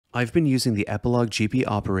I've been using the Epilogue GB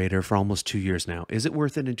operator for almost 2 years now. Is it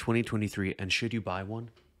worth it in 2023, and should you buy one?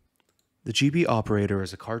 The GB operator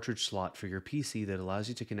is a cartridge slot for your PC that allows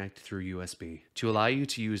you to connect through USB to allow you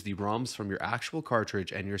to use the ROMs from your actual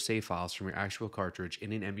cartridge and your save files from your actual cartridge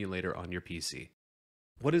in an emulator on your PC.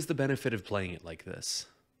 What is the benefit of playing it like this?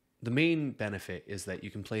 The main benefit is that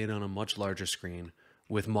you can play it on a much larger screen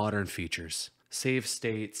with modern features. Save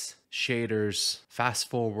states, shaders, fast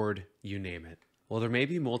forward, you name it. While there may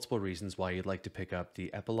be multiple reasons why you'd like to pick up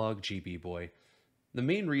the Epilogue GB Boy, the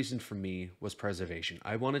main reason for me was preservation.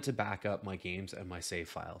 I wanted to back up my games and my save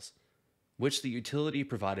files, which the utility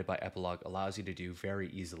provided by Epilogue allows you to do very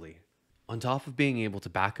easily. On top of being able to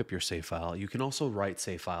back up your save file, you can also write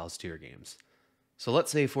save files to your games. So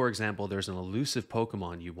let's say, for example, there's an elusive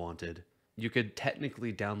Pokemon you wanted. You could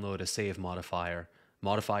technically download a save modifier,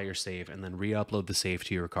 modify your save, and then re-upload the save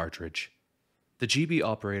to your cartridge. The GB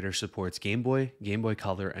operator supports Game Boy, Game Boy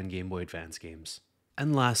Color, and Game Boy Advance games.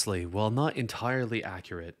 And lastly, while not entirely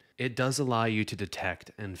accurate, it does allow you to detect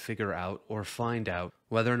and figure out or find out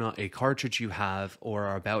whether or not a cartridge you have or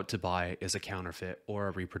are about to buy is a counterfeit or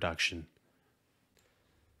a reproduction.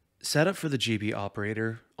 Setup for the GB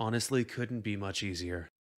operator honestly couldn't be much easier.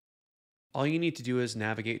 All you need to do is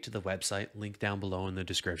navigate to the website, link down below in the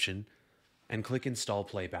description, and click Install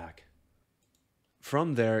Playback.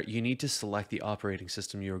 From there, you need to select the operating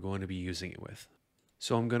system you are going to be using it with.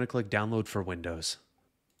 So I'm going to click Download for Windows.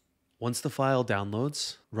 Once the file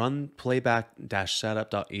downloads, run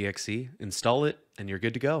playback-setup.exe, install it, and you're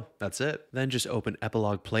good to go. That's it. Then just open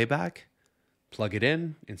Epilogue Playback, plug it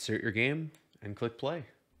in, insert your game, and click play.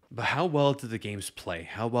 But how well do the games play?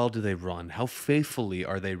 How well do they run? How faithfully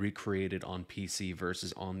are they recreated on PC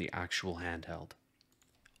versus on the actual handheld?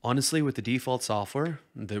 Honestly, with the default software,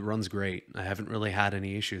 that runs great. I haven't really had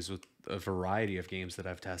any issues with a variety of games that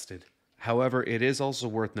I've tested. However, it is also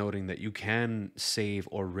worth noting that you can save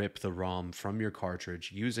or rip the ROM from your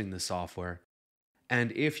cartridge using the software.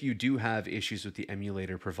 And if you do have issues with the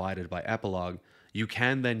emulator provided by Epilogue, you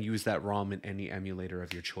can then use that ROM in any emulator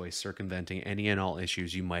of your choice, circumventing any and all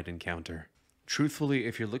issues you might encounter. Truthfully,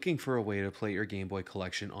 if you're looking for a way to play your Game Boy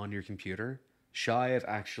collection on your computer, shy of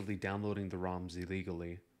actually downloading the ROMs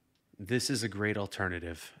illegally, this is a great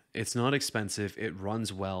alternative. It's not expensive, it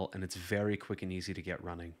runs well, and it's very quick and easy to get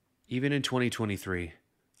running. Even in 2023,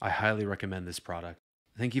 I highly recommend this product.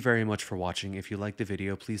 Thank you very much for watching. If you liked the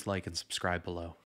video, please like and subscribe below.